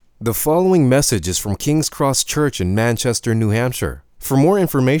The following message is from King's Cross Church in Manchester, New Hampshire. For more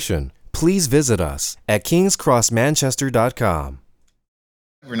information, please visit us at kingscrossmanchester.com.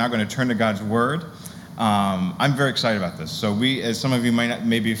 We're now going to turn to God's Word. I'm very excited about this. So as some of you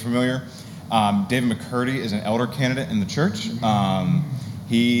may be familiar, David McCurdy is an elder candidate in the church.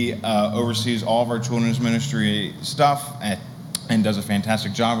 He oversees all of our children's ministry stuff and does a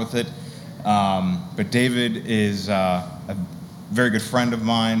fantastic job with it. But David is a very good friend of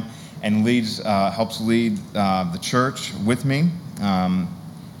mine and helps lead the church with me.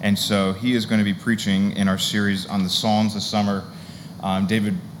 And so he is going to be preaching in our series on the Psalms this summer.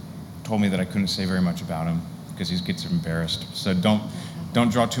 David told me that I couldn't say very much about him because he gets embarrassed. So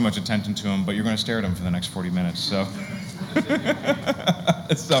don't draw too much attention to him, but you're going to stare at him for the next 40 minutes. So,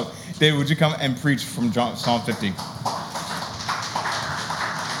 so David, would you come and preach from Psalm 50?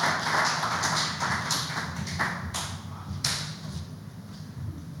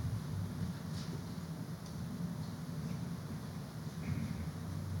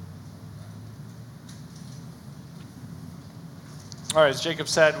 All right, as Jacob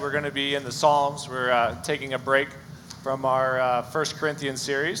said, we're going to be in the Psalms. We're taking a break from our 1 Corinthians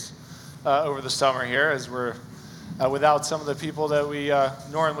series over the summer here, as we're without some of the people that we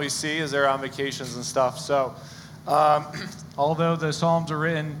normally see as they're on vacations and stuff. So although the Psalms are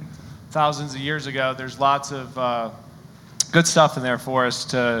written thousands of years ago, there's lots of good stuff in there for us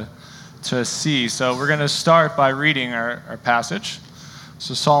to see. So we're going to start by reading our passage.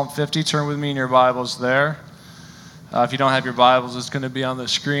 So Psalm 50, turn with me in your Bibles there. If you don't have your Bibles, it's going to be on the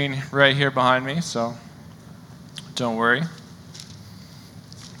screen right here behind me, so don't worry.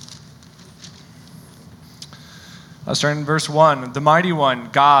 Starting in verse 1. The mighty one,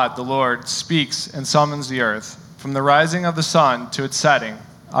 God, the Lord, speaks and summons the earth. From the rising of the sun to its setting,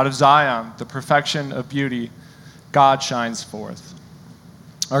 out of Zion, the perfection of beauty, God shines forth.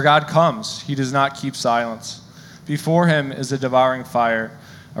 Our God comes. He does not keep silence. Before him is a devouring fire.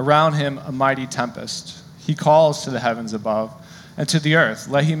 Around him a mighty tempest. He calls to the heavens above and to the earth,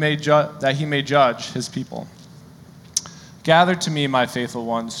 that he may judge his people. Gather to me, my faithful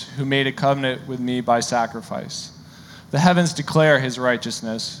ones, who made a covenant with me by sacrifice. The heavens declare his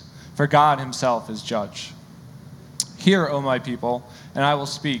righteousness, for God himself is judge. Hear, O my people, and I will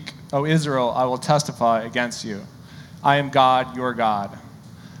speak. O Israel, I will testify against you. I am God, your God.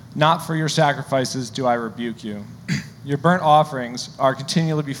 Not for your sacrifices do I rebuke you. Your burnt offerings are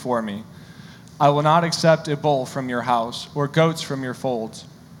continually before me. I will not accept a bull from your house or goats from your folds.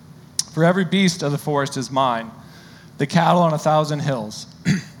 For every beast of the forest is mine, the cattle on 1,000 hills.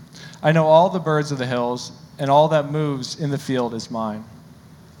 I know all the birds of the hills, and all that moves in the field is mine.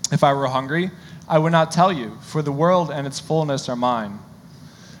 If I were hungry, I would not tell you, for the world and its fullness are mine.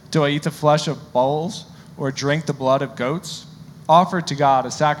 Do I eat the flesh of bulls or drink the blood of goats? Offer to God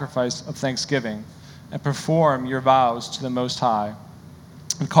a sacrifice of thanksgiving, and perform your vows to the Most High.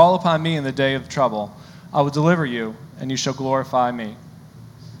 And call upon me in the day of trouble. I will deliver you, and you shall glorify me.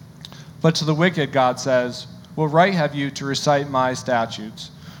 But to the wicked, God says, what right have you to recite my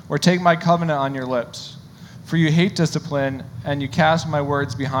statutes, or take my covenant on your lips? For you hate discipline, and you cast my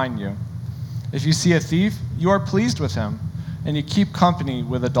words behind you. If you see a thief, you are pleased with him, and you keep company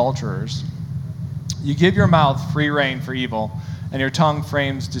with adulterers. You give your mouth free rein for evil, and your tongue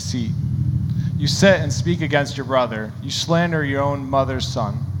frames deceit. You sit and speak against your brother. You slander your own mother's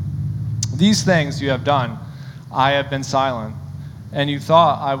son. These things you have done. I have been silent, and you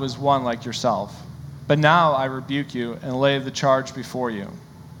thought I was one like yourself. But now I rebuke you and lay the charge before you.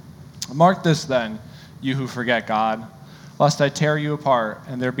 Mark this then, you who forget God, lest I tear you apart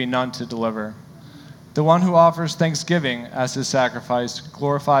and there be none to deliver. The one who offers thanksgiving as his sacrifice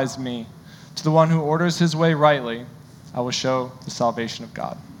glorifies me. To the one who orders his way rightly, I will show the salvation of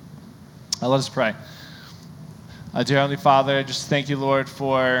God. Let us pray. Dear Heavenly Father, I just thank you, Lord,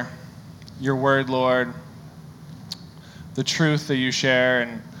 for your word, Lord, the truth that you share,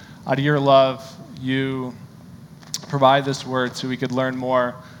 and out of your love, you provide this word so we could learn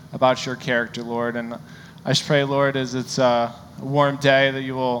more about your character, Lord. And I just pray, Lord, as it's a warm day, that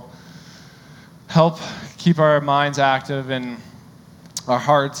you will help keep our minds active and our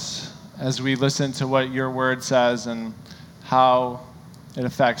hearts as we listen to what your word says and how it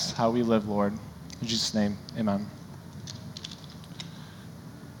affects how we live, Lord. In Jesus' name, amen.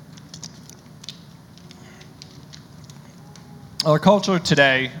 Our culture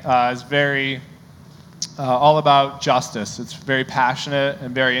today is very all about justice. It's very passionate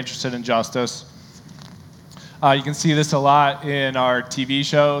and very interested in justice. You can see this a lot in our TV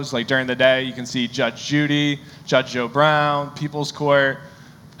shows. Like during the day, you can see Judge Judy, Judge Joe Brown, People's Court,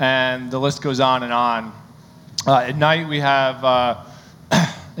 and the list goes on and on. At night, we have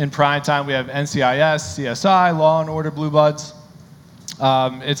In prime time, we have NCIS, CSI, Law and Order, Blue Bloods.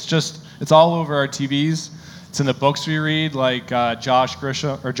 It's all over our TVs. It's in the books we read, like John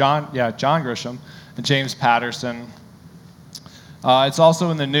Grisham and James Patterson. It's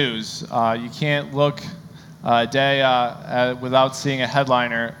also in the news. You can't look a day without seeing a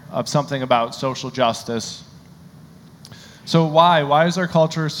headliner of something about social justice. So why? Why is our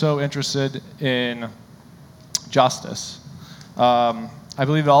culture so interested in justice? I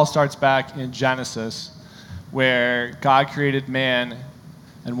believe it all starts back in Genesis, where God created man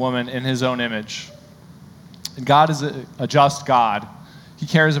and woman in his own image. And God is a just God. He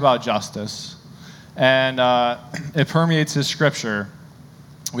cares about justice. And it permeates his scripture.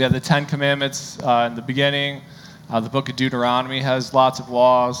 We have the Ten Commandments in the beginning. The book of Deuteronomy has lots of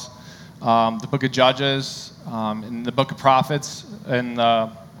laws. The book of Judges, and the book of Prophets, and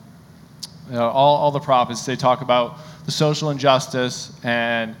all the prophets, they talk about the social injustice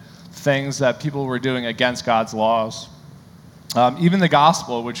and things that people were doing against God's laws. Even the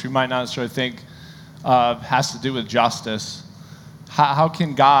gospel, which we might not necessarily think has to do with justice. How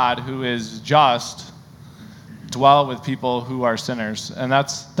can God, who is just, dwell with people who are sinners? And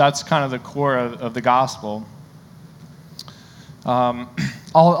that's kind of the core of the gospel.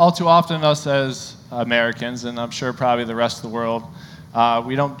 All too often, us as Americans, and I'm sure probably the rest of the world,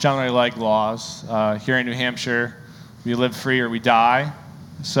 we don't generally like laws. Here in New Hampshire, we live free or we die.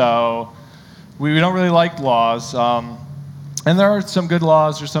 So we don't really like laws. And there are some good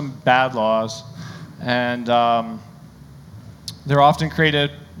laws, there's some bad laws. And they're often created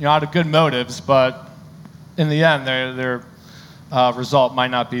out of good motives, but in the end, their result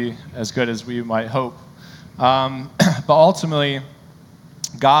might not be as good as we might hope. But ultimately,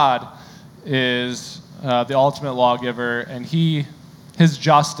 God is the ultimate lawgiver, and his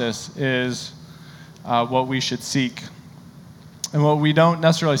justice is what we should seek. And what we don't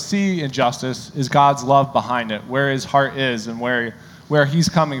necessarily see in justice is God's love behind it, where his heart is and where he's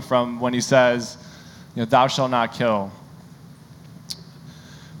coming from when he says, thou shalt not kill.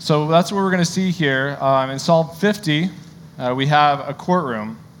 So that's what we're going to see here. In Psalm 50, we have a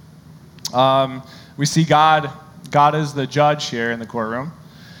courtroom. We see God is the judge here in the courtroom,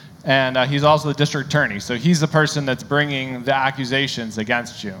 and he's also the district attorney. So he's the person that's bringing the accusations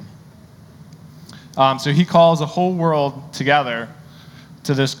against you. So he calls the whole world together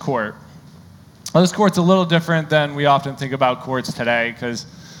to this court. Well, this court's a little different than we often think about courts today, because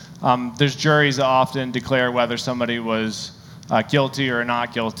there's juries that often declare whether somebody was guilty or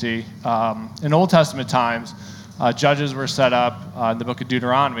not guilty. In Old Testament times, judges were set up in the book of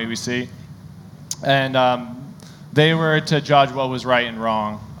Deuteronomy, we see, and they were to judge what was right and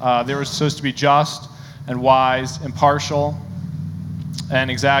wrong. They were supposed to be just and wise, impartial, and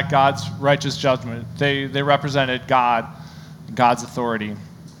exact God's righteous judgment. They represented God's authority.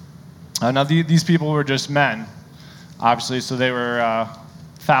 Now, these people were just men, obviously, so they were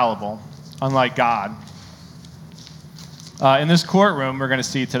fallible, unlike God. In this courtroom, we're going to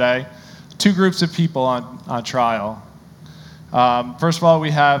see today two groups of people on trial. First of all,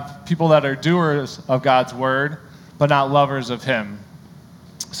 we have people that are doers of God's word, but not lovers of him.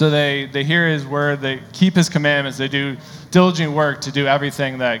 So they hear his word, they keep his commandments, they do diligent work to do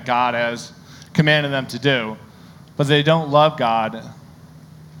everything that God has commanded them to do, but they don't love God. And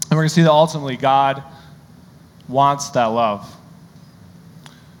we're going to see that ultimately God wants that love.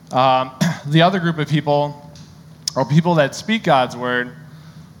 The other group of people are people that speak God's word,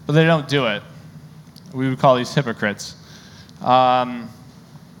 but they don't do it. We would call these hypocrites. So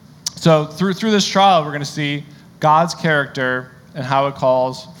through this trial, we're going to see God's character and how it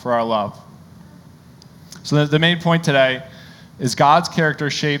calls for our love. So the main point today is God's character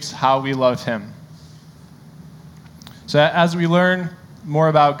shapes how we love him. So as we learn more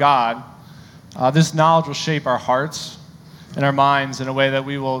about God, this knowledge will shape our hearts and our minds in a way that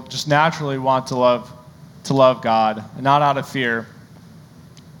we will just naturally want to love God, and not out of fear.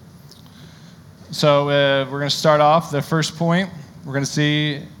 So we're going to start off the first point. We're going to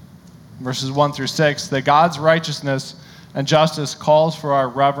see verses 1 through 6 that God's righteousness and justice calls for our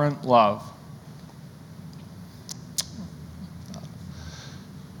reverent love.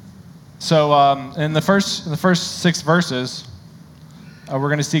 So in the first 6 verses, we're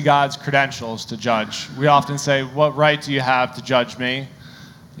going to see God's credentials to judge. We often say, "What right do you have to judge me?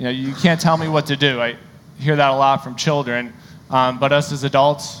 You can't tell me what to do." I hear that a lot from children, but us as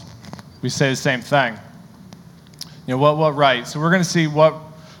adults, we say the same thing. What right? So we're going to see what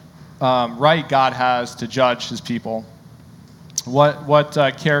right God has to judge his people. What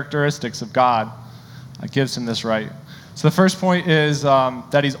characteristics of God gives him this right. So the first point is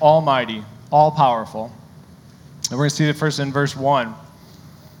that he's almighty, all-powerful. And we're going to see it first in verse 1.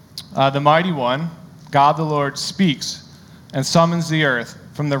 The mighty one, God the Lord, speaks and summons the earth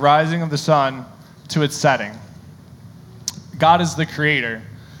from the rising of the sun to its setting. God is the creator.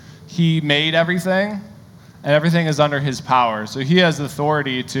 He made everything, and everything is under his power. So he has the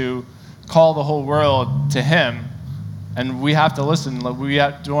authority to call the whole world to him, and we have to listen. We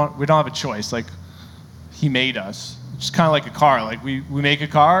don't have a choice. Like, he made us. It's kind of like a car. Like, we make a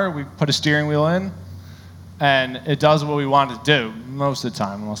car, we put a steering wheel in, and it does what we want it to do most of the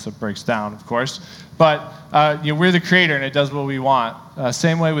time, unless it breaks down, of course. But we're the creator, and it does what we want.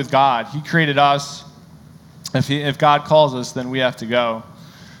 Same way with God. He created us. If God calls us, then we have to go.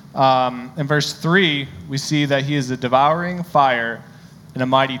 In verse 3, we see that he is a devouring fire and a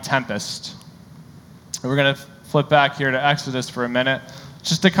mighty tempest. And we're going to flip back here to Exodus for a minute,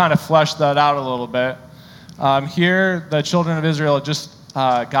 just to kind of flesh that out a little bit. Here, the children of Israel just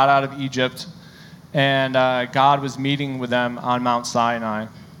got out of Egypt, and God was meeting with them on Mount Sinai.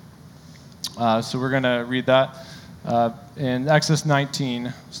 So we're going to read that in Exodus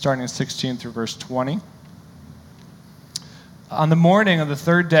 19, starting in 16 through verse 20. On the morning of the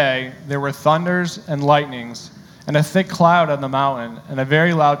third day, there were thunders and lightnings, and a thick cloud on the mountain, and a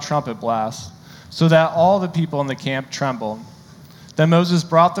very loud trumpet blast, so that all the people in the camp trembled. Then Moses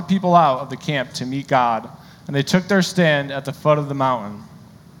brought the people out of the camp to meet God, and they took their stand at the foot of the mountain.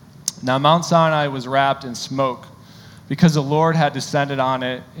 Now Mount Sinai was wrapped in smoke, because the Lord had descended on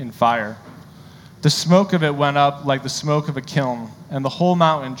it in fire. The smoke of it went up like the smoke of a kiln, and the whole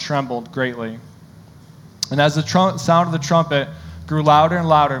mountain trembled greatly. And as the sound of the trumpet grew louder and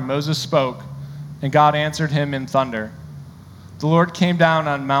louder, Moses spoke, and God answered him in thunder. The Lord came down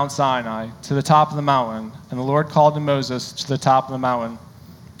on Mount Sinai to the top of the mountain, and the Lord called to Moses to the top of the mountain,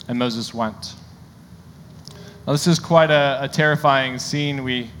 and Moses went. Now, this is quite a terrifying scene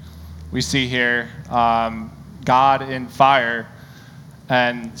we see here. God in fire,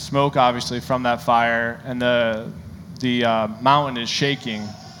 and smoke, obviously, from that fire, and the mountain is shaking.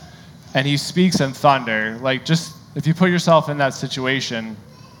 And he speaks in thunder. Like, just if you put yourself in that situation,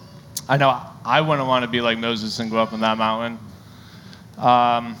 I know I wouldn't want to be like Moses and go up on that mountain.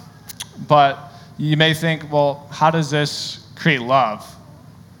 But you may think, well, how does this create love?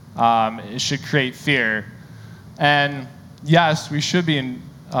 It should create fear. And yes, we should be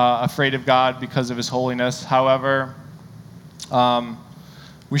afraid of God because of his holiness. However,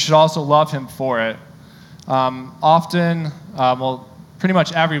 we should also love him for it. Often, pretty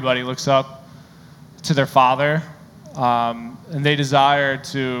much everybody looks up to their father, and they desire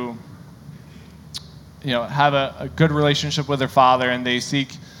to, have a good relationship with their father, and they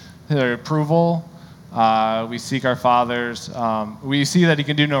seek their approval. We seek our fathers. We see that he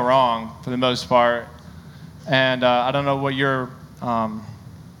can do no wrong for the most part. And I don't know what your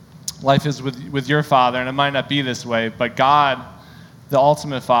life is with your father, and it might not be this way, but God, the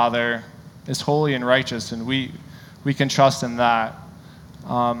ultimate Father, is holy and righteous, and we can trust in that.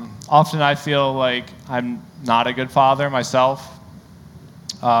 Often I feel like I'm not a good father myself,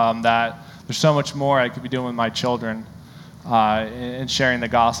 that there's so much more I could be doing with my children and sharing the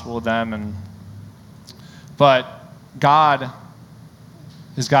gospel with them. But God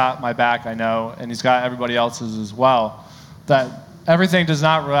has got my back, I know, and he's got everybody else's as well. That everything does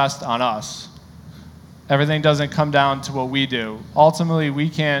not rest on us. Everything doesn't come down to what we do. Ultimately, we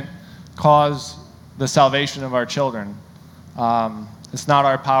can't cause the salvation of our children. It's not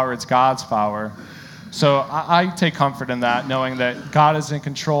our power, it's God's power. So I take comfort in that, knowing that God is in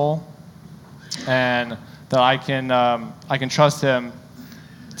control and that I can trust him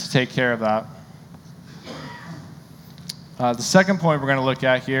to take care of that. The second point we're going to look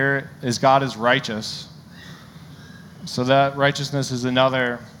at here is God is righteous. So that righteousness is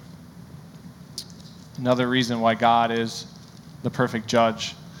another reason why God is the perfect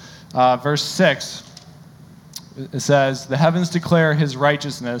judge. Verse 6, it says, "The heavens declare his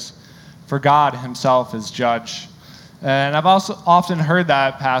righteousness, for God himself is judge." And I've also often heard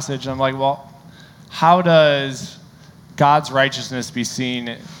that passage, and I'm like, well, how does God's righteousness be seen,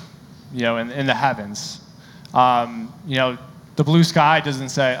 in the heavens? The blue sky doesn't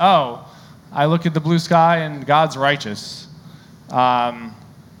say, oh, I look at the blue sky and God's righteous. But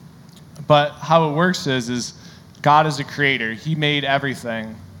how it works is God is a creator. He made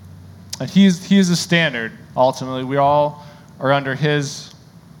everything. And he is a standard, ultimately. We all are under his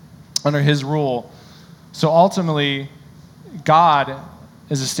rule. So ultimately, God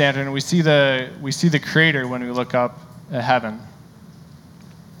is a standard, and we see the creator when we look up at heaven.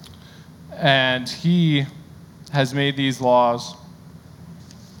 And he has made these laws,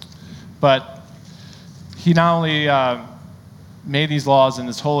 but he not only made these laws and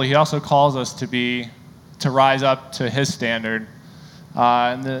is holy, he also calls us to rise up to his standard.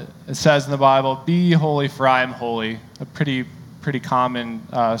 It says in the Bible, "Be ye holy, for I am holy." A pretty common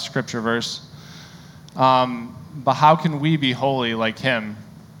scripture verse. But how can we be holy like him?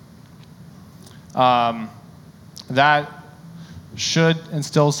 That should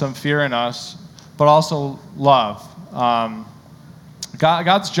instill some fear in us, but also love.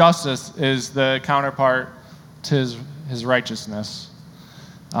 God's justice is the counterpart to his righteousness.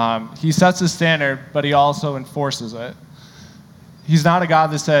 He sets the standard, but he also enforces it. He's not a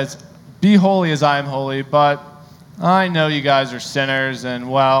God that says, "Be holy as I am holy," but I know you guys are sinners,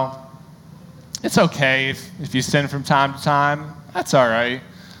 and well, it's okay if you sin from time to time. That's all right.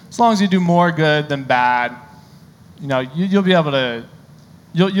 As long as you do more good than bad, you'll be able to,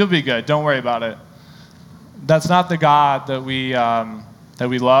 you'll be good. Don't worry about it. That's not the God that we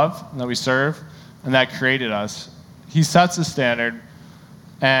love and that we serve and that created us. He sets the standard,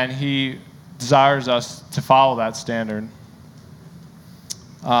 and he desires us to follow that standard.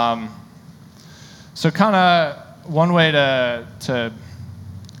 So kind of one way to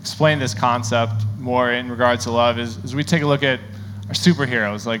explain this concept more in regards to love is we take a look at our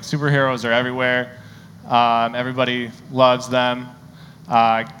superheroes. Like, superheroes are everywhere. Everybody loves them.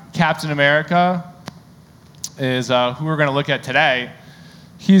 Captain America is who we're going to look at today.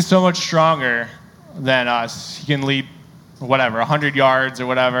 He's so much stronger than us. He can leap, 100 yards or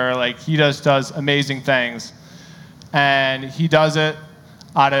whatever. Like, he just does amazing things. And he does it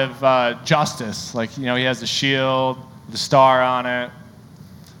out of justice. Like, he has a shield, the star on it.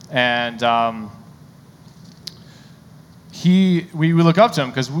 And we look up to him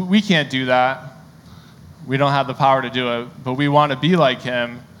because we can't do that. We don't have the power to do it, but we want to be like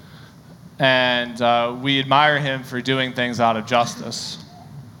him, and we admire him for doing things out of justice.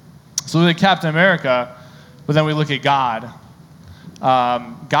 So we look at Captain America, but then we look at God.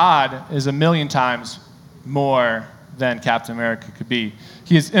 God is 1,000,000 times more than Captain America could be.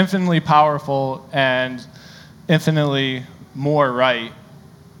 He is infinitely powerful and infinitely more right,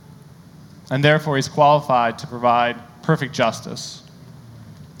 and therefore he's qualified to provide perfect justice.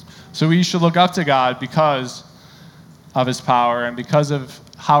 So we should look up to God because of his power and because of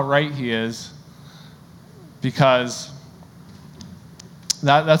how right he is, because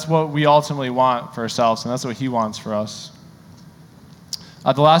that's what we ultimately want for ourselves, and that's what he wants for us.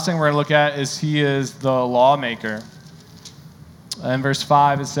 The last thing we're going to look at is he is the lawmaker. In verse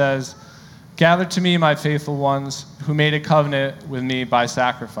 5 it says, "Gather to me my faithful ones who made a covenant with me by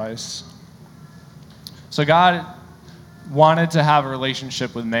sacrifice." So God wanted to have a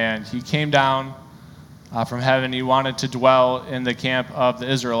relationship with man. He came down from heaven. He wanted to dwell in the camp of the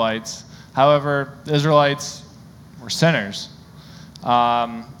Israelites. However, the Israelites were sinners.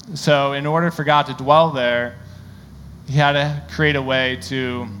 So in order for God to dwell there, he had to create a way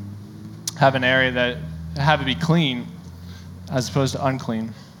to have an area that had to be clean as opposed to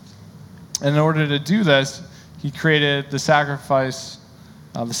unclean. And in order to do this, he created the sacrificial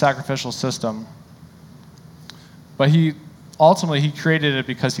system. But he created it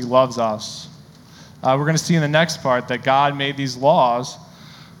because he loves us. We're going to see in the next part that God made these laws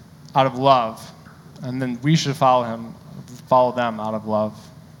out of love, and then we should follow them out of love.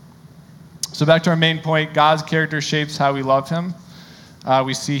 So back to our main point, God's character shapes how we love him.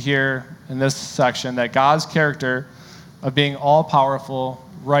 We see here in this section that God's character of being all-powerful,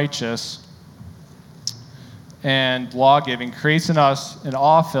 righteous, and law-giving creates in us an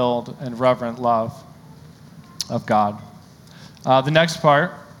awe-filled and reverent love of God. The next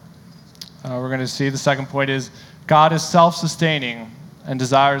part, we're going to see, the second point is, God is self-sustaining and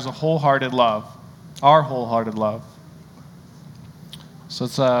desires a wholehearted love, our wholehearted love. So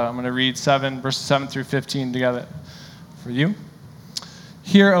I'm going to read verses 7 through 15 together for you.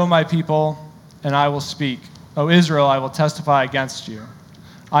 "Hear, O my people, and I will speak. O Israel, I will testify against you.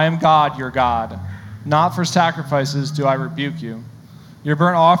 I am God, your God. Not for sacrifices do I rebuke you. Your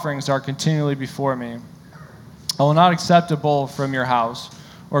burnt offerings are continually before me. I will not accept a bull from your house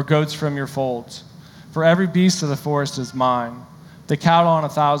or goats from your folds. For every beast of the forest is mine, the cattle on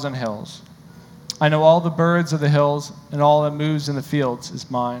 1,000 hills. I know all the birds of the hills, and all that moves in the fields is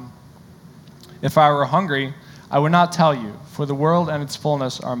mine. If I were hungry, I would not tell you, for the world and its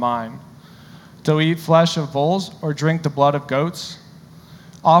fullness are mine. Do we eat flesh of bulls or drink the blood of goats?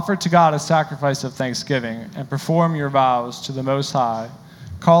 Offer to God a sacrifice of thanksgiving and perform your vows to the Most High.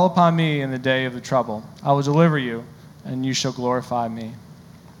 Call upon me in the day of the trouble. I will deliver you, and you shall glorify me."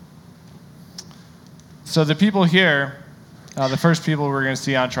 So the people here, the first people we're going to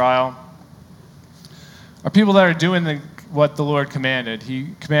see on trial, are people that are doing what the Lord commanded. He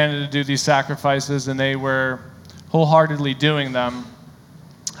commanded to do these sacrifices, and they were wholeheartedly doing them.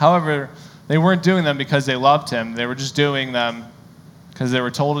 However, they weren't doing them because they loved him. They were just doing them because they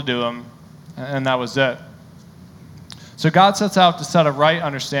were told to do them, and that was it. So God sets out to set a right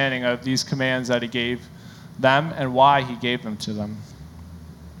understanding of these commands that he gave them and why he gave them to them.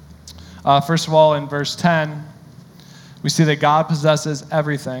 First of all, in verse 10, we see that God possesses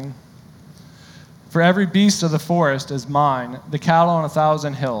everything. For every beast of the forest is mine, the cattle on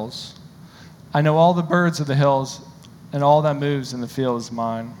 1,000 hills. I know all the birds of the hills, and all that moves in the field is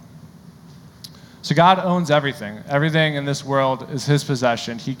mine. So God owns everything. Everything in this world is his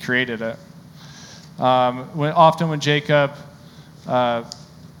possession. He created it. Often when Jacob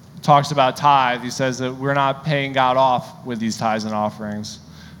talks about tithe, he says that we're not paying God off with these tithes and offerings,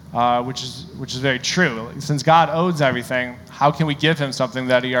 which is very true. Since God owns everything, how can we give him something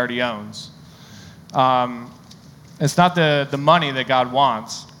that he already owns? It's not the money that God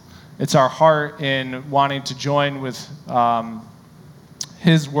wants. It's our heart in wanting to join with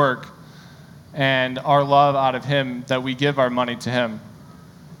his work and our love out of him that we give our money to him.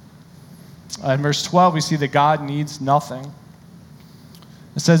 In verse 12, we see that God needs nothing.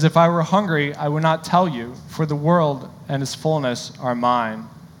 It says, if I were hungry, I would not tell you, for the world and its fullness are mine.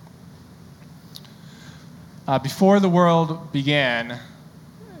 Before the world began,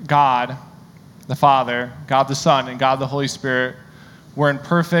 God, the Father, God the Son, and God the Holy Spirit were in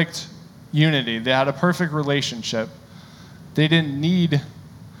perfect unity. They had a perfect relationship. They didn't need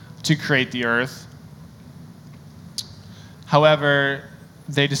to create the earth. However,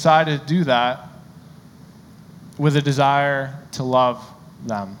 they decided to do that with a desire to love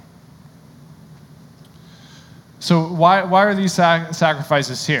them. So why are these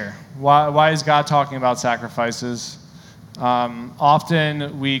sacrifices here? Why is God talking about sacrifices?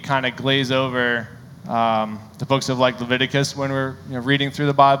 Often we kind of glaze over the books of like Leviticus when we're reading through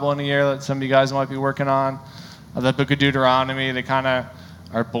the Bible in a year that some of you guys might be working on. The book of Deuteronomy, they kind of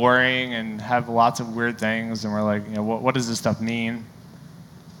are boring and have lots of weird things, and we're like, what does this stuff mean?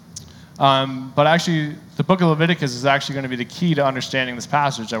 But actually, the book of Leviticus is actually going to be the key to understanding this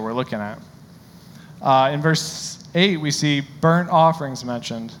passage that we're looking at. In verse 8, we see burnt offerings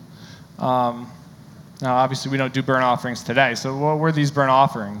mentioned. Now, obviously, we don't do burnt offerings today, so what were these burnt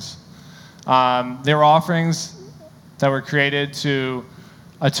offerings? They were offerings that were created to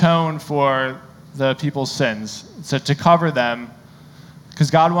atone for the people's sins, so to cover them, because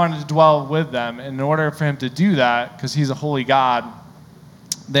God wanted to dwell with them. And in order for him to do that, because he's a holy God,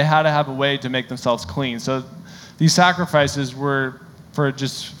 they had to have a way to make themselves clean. So these sacrifices were for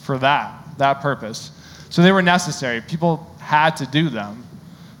that purpose. So they were necessary. People had to do them.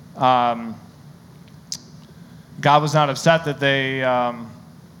 God was not upset that they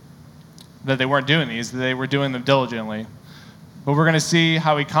weren't doing these. They were doing them diligently. But we're going to see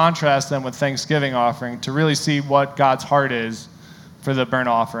how he contrasts them with Thanksgiving offering to really see what God's heart is for the burnt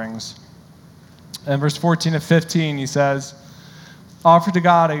offerings. In verse 14 to 15, he says, offer to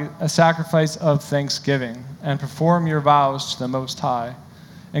God a sacrifice of thanksgiving, and perform your vows to the Most High,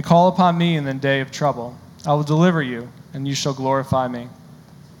 and call upon me in the day of trouble. I will deliver you, and you shall glorify me.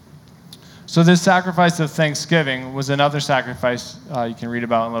 So this sacrifice of thanksgiving was another sacrifice you can read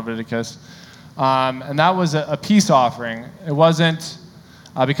about in Leviticus. And that was a peace offering. It wasn't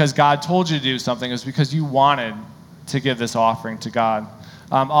because God told you to do something. It was because you wanted to give this offering to God.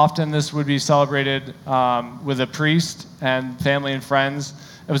 Often this would be celebrated with a priest and family and friends.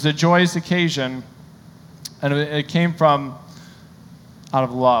 It was a joyous occasion, and it came from out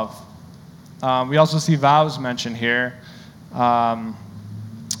of love. We also see vows mentioned here.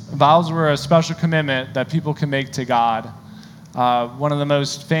 Vows were a special commitment that people can make to God. One of the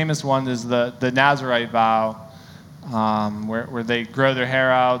most famous ones is the Nazarite vow, where they grow their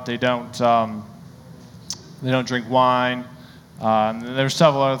hair out. They don't drink wine. There were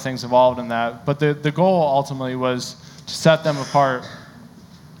several other things involved in that. But the goal ultimately was to set them apart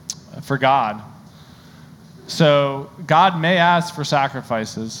for God. So God may ask for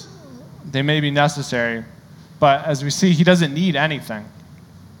sacrifices. They may be necessary. But as we see, he doesn't need anything.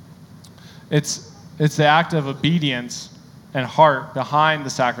 It's the act of obedience and heart behind the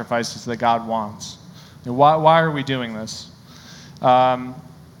sacrifices that God wants. And why are we doing this?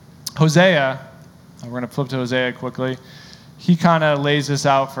 Hosea, we're going to flip to Hosea quickly. He kind of lays this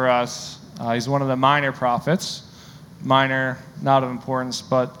out for us. He's one of the minor prophets. Minor, not of importance,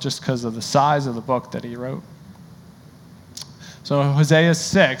 but just because of the size of the book that he wrote. So Hosea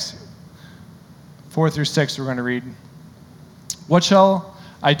 6, 4 through 6, we're going to read. What shall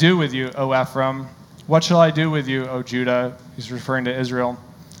I do with you, O Ephraim? What shall I do with you, O Judah? He's referring to Israel.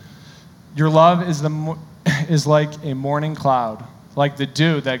 Your love is like a morning cloud, like the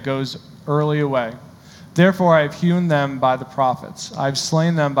dew that goes early away. Therefore I have hewn them by the prophets. I have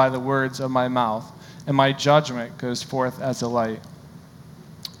slain them by the words of my mouth, and my judgment goes forth as a light.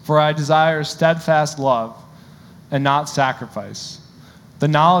 For I desire steadfast love and not sacrifice, the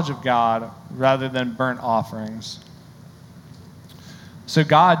knowledge of God rather than burnt offerings. So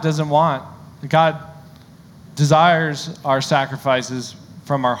God desires our sacrifices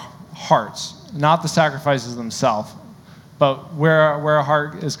from our hearts, not the sacrifices themselves, but where our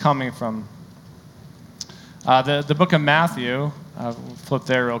heart is coming from. The book of Matthew, I'll flip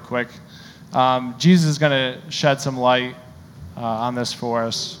there real quick. Jesus is going to shed some light on this for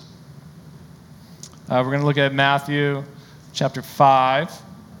us. We're going to look at Matthew chapter 5.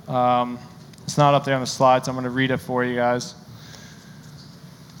 It's not up there on the slides. I'm going to read it for you guys.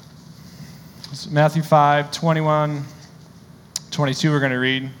 It's Matthew 5, 21, 22 we're going to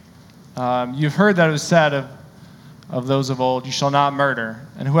read. You've heard that it was said of those of old, you shall not murder,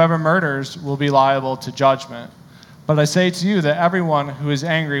 and whoever murders will be liable to judgment. But I say to you that everyone who is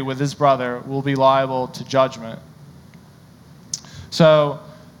angry with his brother will be liable to judgment. So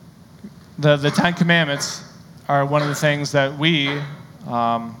the Ten Commandments are one of the things that we,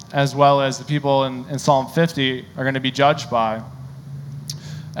 as well as the people in Psalm 50, are going to be judged by.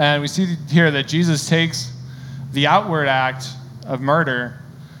 And we see here that Jesus takes the outward act of murder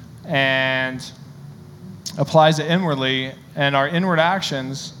and applies it inwardly, and our inward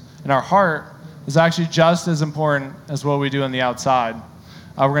actions in our heart is actually just as important as what we do on the outside.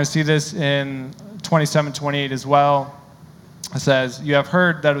 We're going to see this in 27:28 as well. It says, you have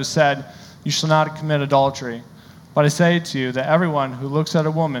heard that it was said, you shall not commit adultery. But I say to you that everyone who looks at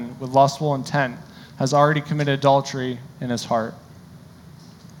a woman with lustful intent has already committed adultery in his heart.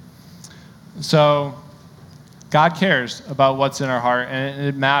 So God cares about what's in our heart, and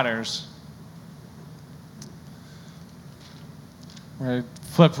it matters. We're going to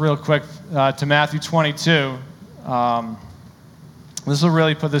flip real quick to Matthew 22. This will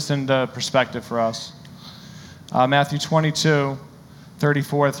really put this into perspective for us. Matthew 22,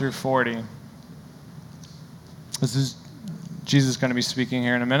 34 through 40. This is Jesus going to be speaking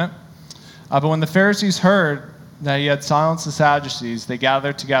here in a minute. But when the Pharisees heard that he had silenced the Sadducees, they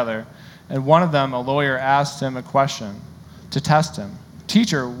gathered together, and one of them, a lawyer, asked him a question to test him.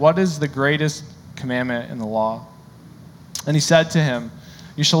 Teacher, what is the greatest commandment in the law? And he said to him,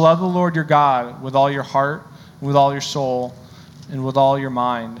 you shall love the Lord your God with all your heart, and with all your soul, and with all your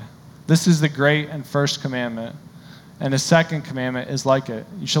mind. This is the great and first commandment. And the second commandment is like it.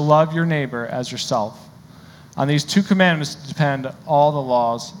 You shall love your neighbor as yourself. On these two commandments depend all the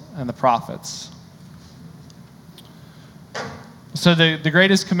laws and the prophets. So the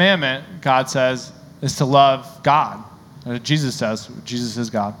greatest commandment, God says, is to love God. Jesus says, Jesus is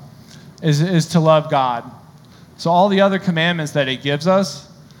God, is to love God. So all the other commandments that he gives us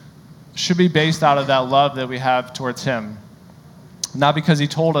should be based out of that love that we have towards him. Not because he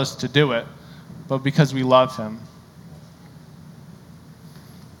told us to do it, but because we love him.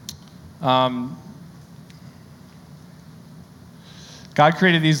 God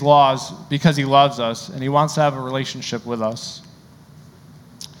created these laws because he loves us, and he wants to have a relationship with us.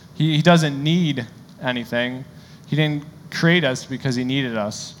 He doesn't need anything. He didn't create us because he needed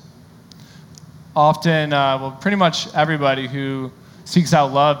us. Often, pretty much everybody who seeks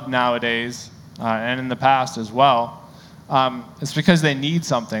out love nowadays, and in the past as well, it's because they need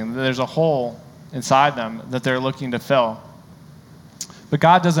something. There's a hole inside them that they're looking to fill. But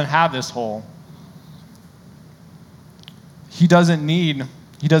God doesn't have this hole. He doesn't need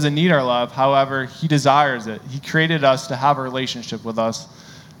our love. However, he desires it. He created us to have a relationship with us.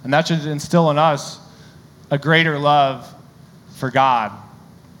 And that should instill in us a greater love for God.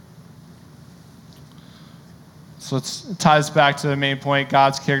 So it ties back to the main point.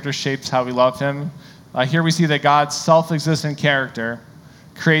 God's character shapes how we love him. Here we see that God's self-existent character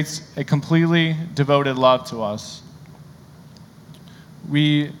creates a completely devoted love to us.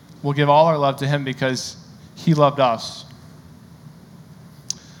 We will give all our love to him because he loved us.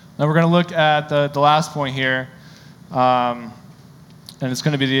 Now we're going to look at the last point here, and it's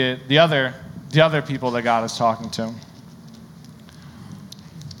going to be the other people that God is talking to.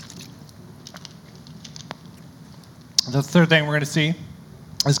 The third thing we're going to see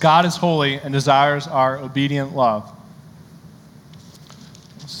is God is holy and desires our obedient love.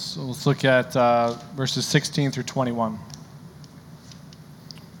 So let's look at verses 16 through 21.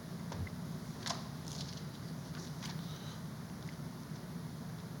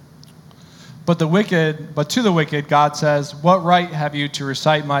 But to the wicked, God says, what right have you to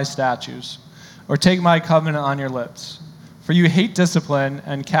recite my statutes or take my covenant on your lips? For you hate discipline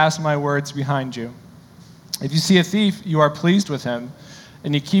and cast my words behind you. If you see a thief, you are pleased with him,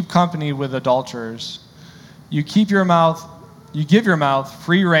 and you keep company with adulterers. You give your mouth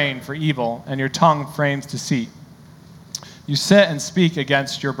free rein for evil, and your tongue frames deceit. You sit and speak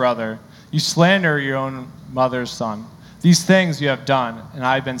against your brother. You slander your own mother's son. These things you have done, and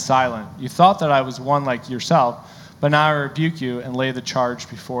I have been silent. You thought that I was one like yourself, but now I rebuke you and lay the charge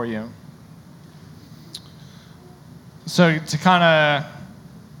before you. So to kind of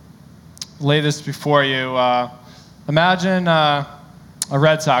lay this before you, imagine a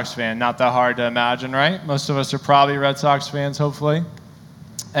Red Sox fan. Not that hard to imagine, right? Most of us are probably Red Sox fans, hopefully.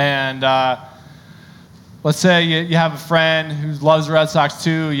 And let's say you have a friend who loves the Red Sox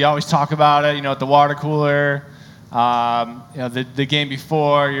too. You always talk about it, at the water cooler. The game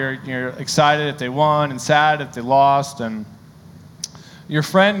before, you're excited if they won and sad if they lost. And your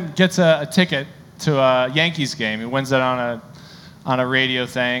friend gets a ticket to a Yankees game. He wins it on a radio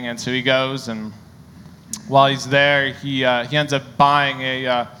thing, and so he goes, and while he's there, he ends up buying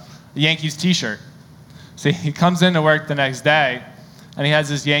a Yankees T-shirt. So he comes into work the next day, and he has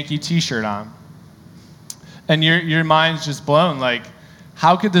this Yankee T-shirt on. And your mind's just blown. Like,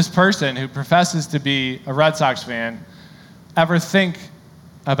 how could this person who professes to be a Red Sox fan ever think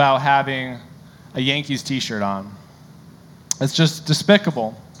about having a Yankees T-shirt on? It's just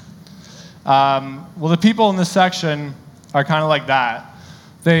despicable. Well, the people in this section are kind of like that.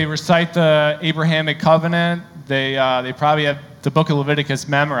 They recite the Abrahamic covenant. They probably have the book of Leviticus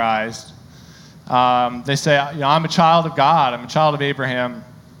memorized. They say, I'm a child of God. I'm a child of Abraham.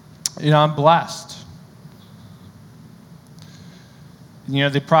 I'm blessed.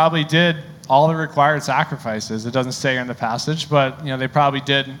 They probably did all the required sacrifices. It doesn't say in the passage, but they probably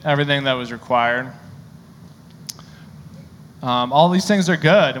did everything that was required. All these things are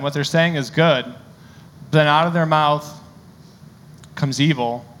good, and what they're saying is good. Then out of their mouth comes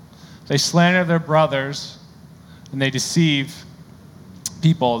evil. They slander their brothers, and they deceive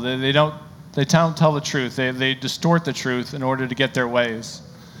people. They don't tell the truth. They distort the truth in order to get their ways.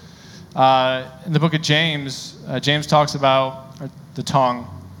 In the book of James, James talks about the tongue,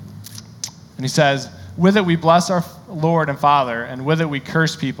 and he says, with it we bless our Lord and Father, and with it we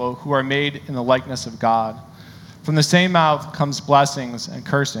curse people who are made in the likeness of God. From the same mouth comes blessings and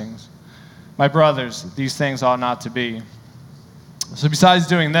cursings. My brothers, these things ought not to be. So besides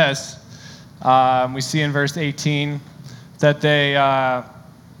doing this, we see in verse 18 that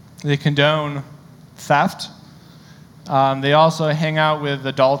they condone theft. They also hang out with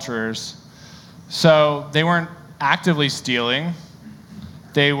adulterers. So they weren't actively stealing.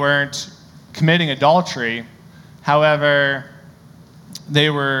 They weren't committing adultery. However, they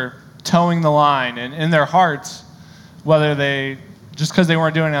were towing the line. And in their hearts, just because they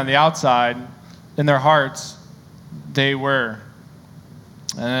weren't doing it on the outside, in their hearts, they were.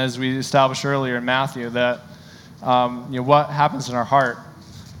 And as we established earlier in Matthew, that what happens in our heart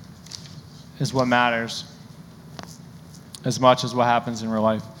is what matters as much as what happens in real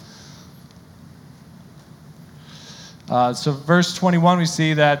life. So verse 21, we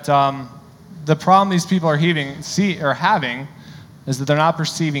see that the problem these people are having is that they're not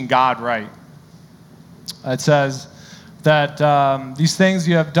perceiving God right. It says that these things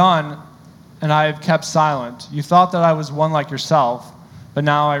you have done, and I have kept silent. You thought that I was one like yourself, but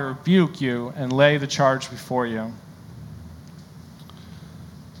now I rebuke you and lay the charge before you.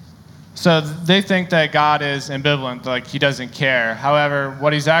 So they think that God is ambivalent, like he doesn't care. However,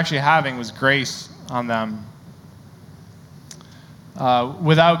 what he's actually having was grace on them.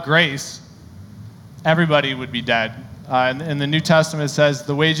 Without grace, everybody would be dead. In the New Testament, it says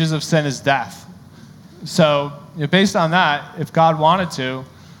the wages of sin is death. So based on that, if God wanted to,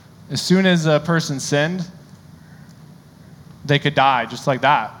 as soon as a person sinned, they could die just like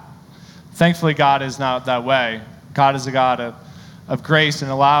that. Thankfully, God is not that way. God is a God of grace and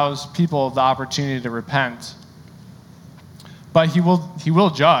allows people the opportunity to repent. But he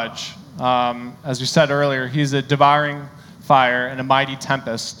will judge. As we said earlier, he's a devouring fire and a mighty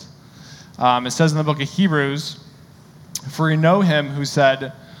tempest. It says in the book of Hebrews, for we know him who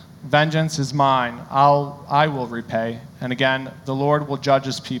said, vengeance is mine, I will repay. And again, the Lord will judge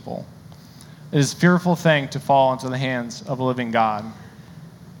his people. It is a fearful thing to fall into the hands of a living God.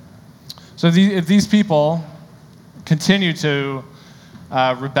 So if these people continue to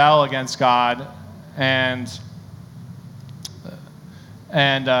rebel against God and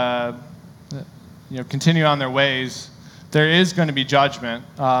continue on their ways, there is going to be judgment.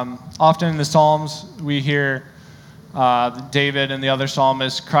 Often in the Psalms, we hear David and the other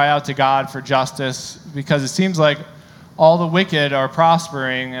psalmists cry out to God for justice because it seems like all the wicked are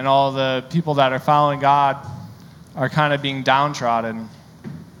prospering and all the people that are following God are kind of being downtrodden.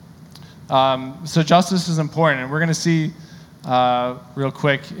 So justice is important, and we're going to see real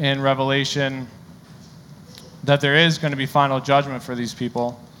quick in Revelation that there is going to be final judgment for these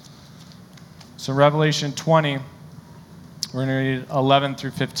people. So Revelation 20, We're going to read 11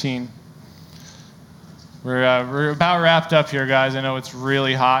 through 15. We're about wrapped up here, guys. I know it's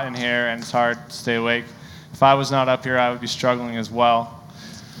really hot in here and it's hard to stay awake. If I was not up here, I would be struggling as well.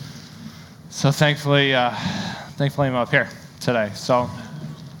 So thankfully I'm up here today. So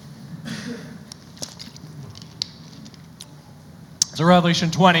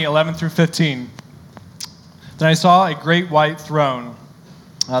Revelation 20, 11 through 15. Then I saw a great white throne,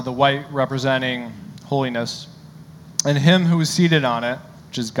 the white representing holiness, and him who was seated on it,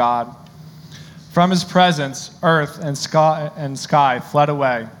 which is God. From his presence, earth and sky fled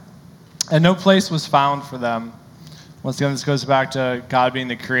away, and no place was found for them. Once again, this goes back to God being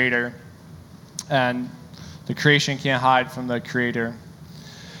the creator, and the creation can't hide from the creator.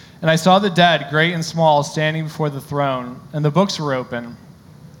 And I saw the dead, great and small, standing before the throne, and the books were open.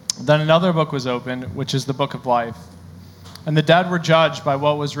 Then another book was opened, which is the book of life. And the dead were judged by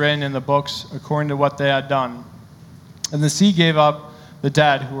what was written in the books according to what they had done. And the sea gave up the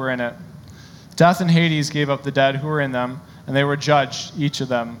dead who were in it. Death and Hades gave up the dead who were in them, and they were judged, each of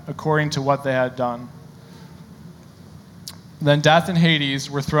them, according to what they had done. Then death and Hades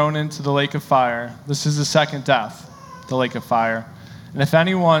were thrown into the lake of fire. This is the second death, the lake of fire. And if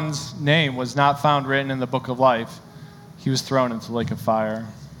anyone's name was not found written in the book of life, he was thrown into the lake of fire.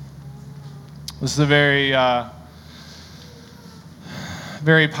 This is a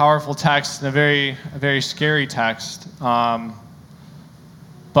very powerful text and a very scary text. But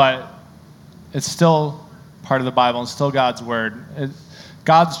it's still part of the Bible and still God's word.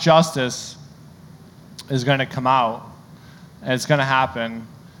 God's justice is going to come out. And it's going to happen.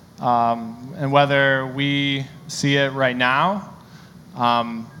 And whether we see it right now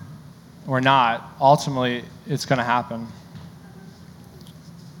or not, ultimately it's going to happen.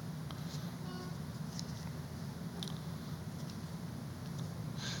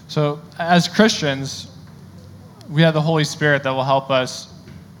 So as Christians, we have the Holy Spirit that will help us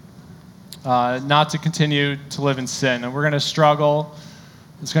not to continue to live in sin. And we're going to struggle.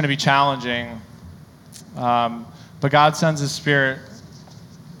 It's going to be challenging. But God sends His Spirit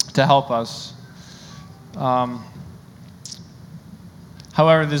to help us.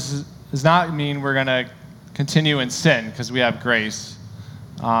 However, this does not mean we're going to continue in sin because we have grace.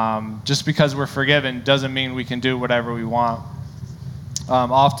 Just because we're forgiven doesn't mean we can do whatever we want.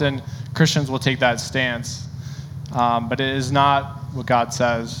 Often Christians will take that stance, but it is not what God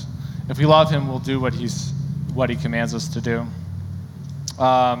says. If we love Him, we'll do what He commands us to do.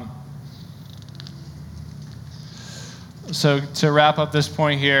 So to wrap up this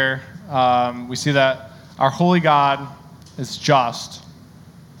point here, we see that our holy God is just,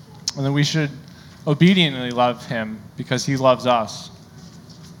 and then we should obediently love Him because He loves us.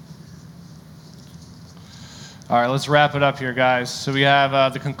 All right, let's wrap it up here, guys. So we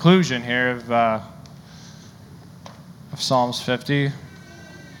have the conclusion here of Psalms 50,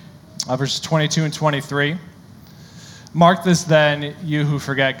 verses 22 and 23. Mark this then, you who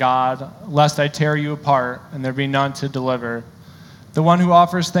forget God, lest I tear you apart and there be none to deliver. The one who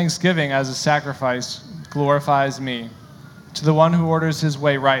offers thanksgiving as a sacrifice glorifies me. To the one who orders his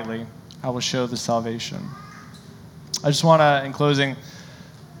way rightly, I will show the salvation. I just want to, in closing,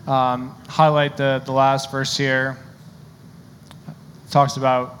 highlight the last verse here. It talks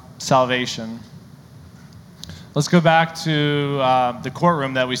about salvation. Let's go back to the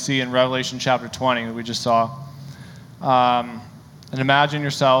courtroom that we see in Revelation chapter 20 that we just saw. And imagine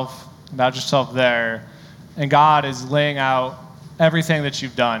yourself there, and God is laying out everything that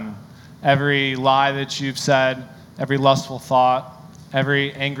you've done, every lie that you've said, every lustful thought,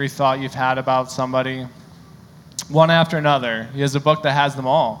 every angry thought you've had about somebody, one after another. He has a book that has them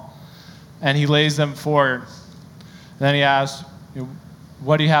all, and He lays them forward. And then He asks,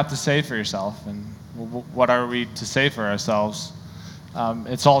 what do you have to say for yourself? And what are we to say for ourselves?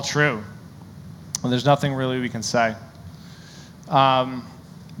 It's all true, and there's nothing really we can say.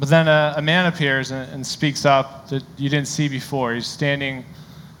 But then a man appears and speaks up that you didn't see before. He's standing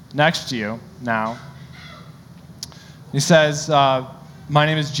next to you now. He says, my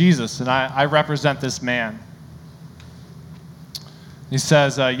name is Jesus, and I represent this man. He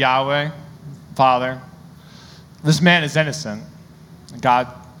says, Yahweh, Father, this man is innocent. God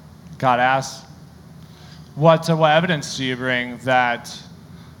asks, what evidence do you bring that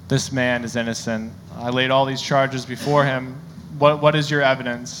this man is innocent? I laid all these charges before him. What is your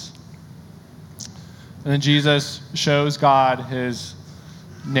evidence? And then Jesus shows God his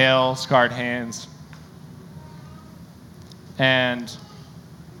nail-scarred hands. And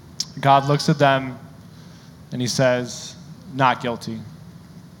God looks at them and He says, not guilty.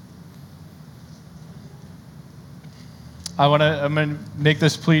 I'm going to make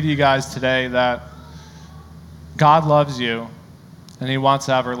this plea to you guys today that God loves you, and he wants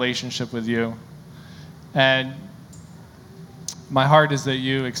to have a relationship with you. And my heart is that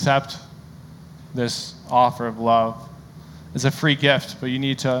you accept this offer of love. It's a free gift, but you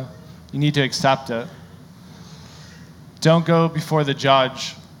need to accept it. Don't go before the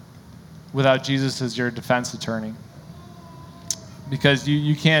judge without Jesus as your defense attorney, because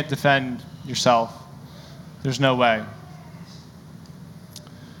you can't defend yourself. There's no way.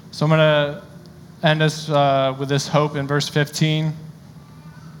 So I'm going to end us with this hope in verse 15.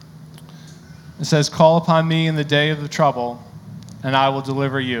 It says, "Call upon me in the day of the trouble, and I will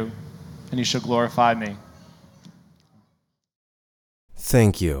deliver you, and you shall glorify me."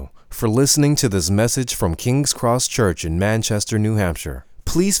 Thank you for listening to this message from King's Cross Church in Manchester, New Hampshire.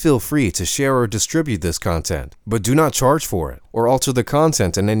 Please feel free to share or distribute this content, but do not charge for it or alter the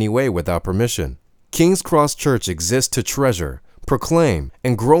content in any way without permission. King's Cross Church exists to treasure, proclaim,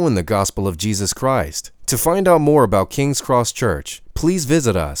 and grow in the gospel of Jesus Christ. To find out more about King's Cross Church, please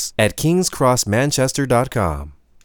visit us at kingscrossmanchester.com.